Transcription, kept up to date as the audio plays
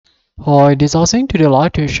Hi, this is Austin. Today I'd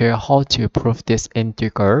like to share how to prove this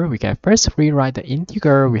integral. We can first rewrite the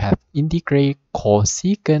integral. We have integrate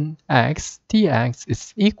cosecant x dx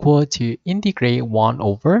is equal to integrate 1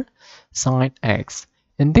 over sine x.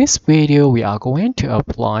 In this video, we are going to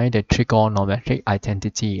apply the trigonometric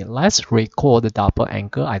identity. Let's recall the double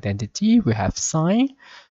angle identity. We have sine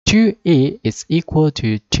 2a is equal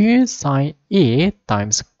to 2 sine a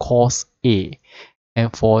times cos a.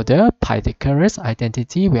 And for the Pythagoras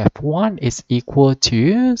identity, we have 1 is equal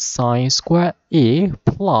to sine squared a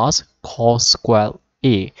plus cos squared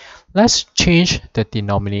a. Let's change the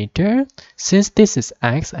denominator. Since this is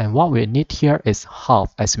x and what we need here is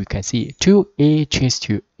half, as we can see, 2a changed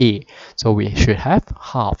to a. So we should have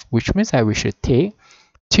half, which means that we should take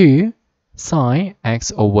 2 sine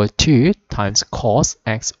x over 2 times cos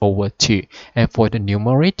x over 2. And for the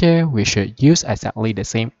numerator, we should use exactly the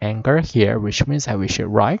same angle here, which means that we should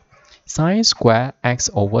write sine squared x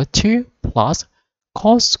over 2 plus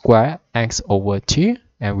cos squared x over 2,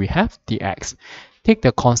 and we have dx. Take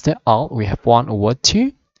the constant out, we have 1 over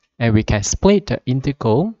 2, and we can split the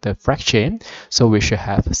integral, the fraction, so we should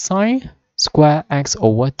have sine squared x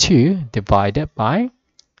over 2 divided by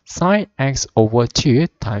sine x over 2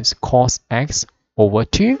 times cos x over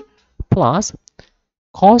 2 plus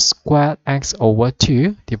cos squared x over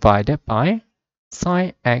 2 divided by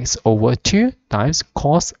sine x over 2 times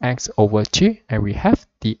cos x over 2, and we have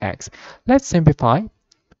dx. Let's simplify.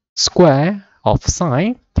 Square of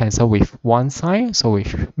sine cancel with one sine, so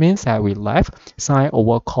which means that we left sine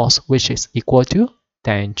over cos, which is equal to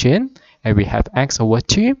tangent, and we have x over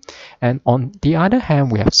 2. And on the other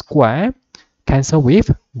hand, we have square cancel with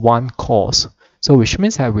 1 cos, so which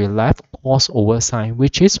means that we left cos over sine,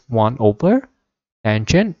 which is 1 over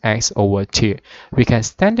tangent x over 2. We can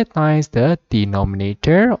standardize the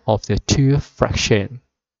denominator of the two fractions,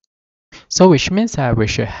 so which means that we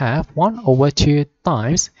should have 1 over 2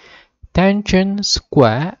 times tangent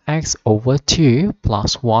square x over 2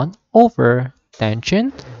 plus 1 over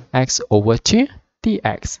tangent x over 2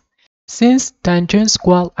 dx. Since tangent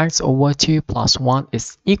square x over 2 plus 1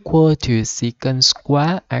 is equal to secant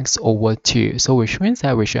square x over 2, so which means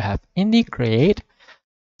that we should have integrate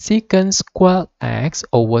secant square x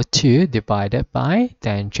over 2 divided by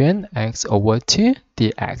tangent x over 2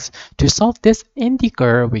 dx. To solve this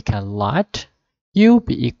integral, we can let u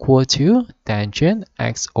be equal to tangent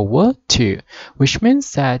x over 2, which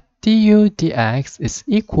means that du dx is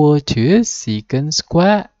equal to secant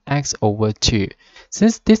square x over 2.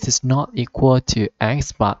 Since this is not equal to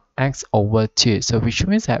x but x over 2, so which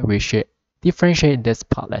means that we should differentiate this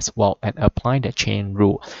part as well and apply the chain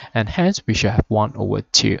rule, and hence we should have 1 over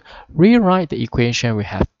 2. Rewrite the equation, we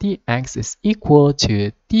have dx is equal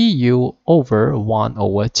to du over 1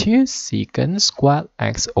 over 2 secant squared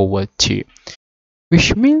x over 2.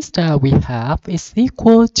 Which means that we have is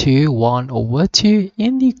equal to 1 over 2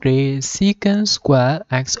 integrate secant squared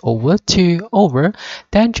x over 2 over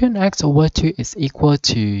tangent x over 2 is equal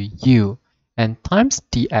to u, and times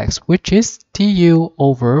dx, which is du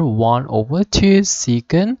over 1 over 2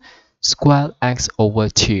 secant squared x over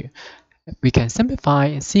 2. We can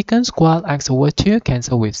simplify secant squared x over 2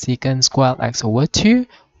 cancel with secant squared x over 2.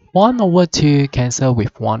 1 over 2 cancel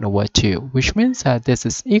with 1 over 2, which means that this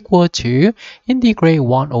is equal to integrate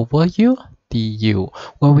 1 over u du.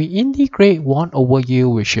 When we integrate 1 over u,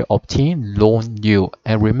 we should obtain ln u,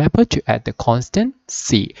 and remember to add the constant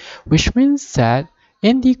c, which means that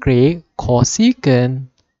integrate cosecant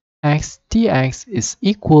x dx is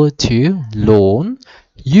equal to ln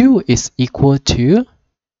u is equal to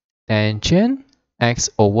tangent x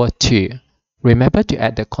over 2. Remember to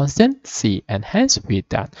add the constant c, and hence we're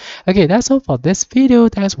done. Okay, that's all for this video.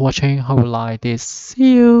 Thanks for watching. Hope you like this.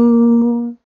 See you.